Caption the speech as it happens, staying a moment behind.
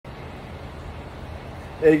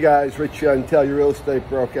Hey guys, Rich Entel, your real estate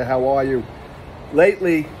broker. How are you?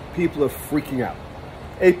 Lately, people are freaking out.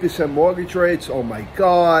 8% mortgage rates, oh my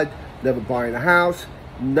God, never buying a house.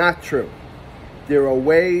 Not true. There are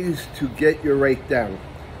ways to get your rate down.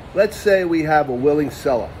 Let's say we have a willing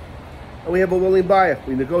seller and we have a willing buyer.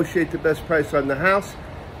 We negotiate the best price on the house.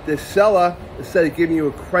 The seller, instead of giving you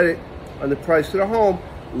a credit on the price of the home,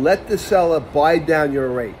 let the seller buy down your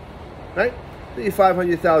rate, right? Your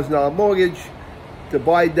 $500,000 mortgage. To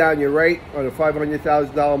buy down your rate on a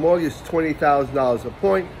 $500,000 mortgage, $20,000 a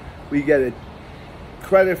point. We get a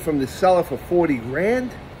credit from the seller for 40 grand.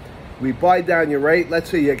 We buy down your rate. Let's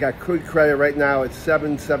say you got good credit right now at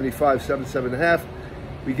 775, 7.5.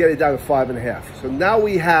 We get it down to 5.5. So now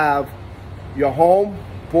we have your home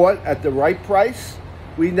bought at the right price.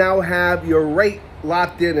 We now have your rate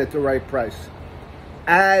locked in at the right price.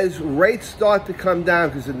 As rates start to come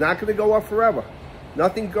down, because they're not going to go up forever.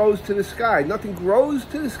 Nothing goes to the sky. Nothing grows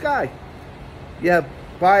to the sky. You have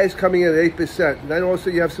buyers coming in at 8%. And then also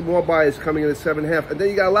you have some more buyers coming in at 7.5%. And then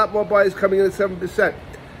you got a lot more buyers coming in at 7%.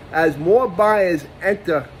 As more buyers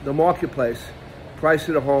enter the marketplace, price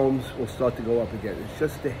of the homes will start to go up again. It's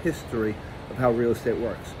just the history of how real estate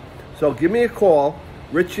works. So give me a call,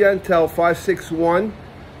 Rich Entel,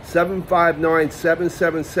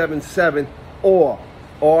 561-759-7777 or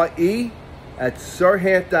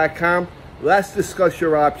re@sirhant.com. Let's discuss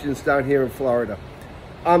your options down here in Florida.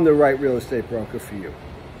 I'm the right real estate broker for you.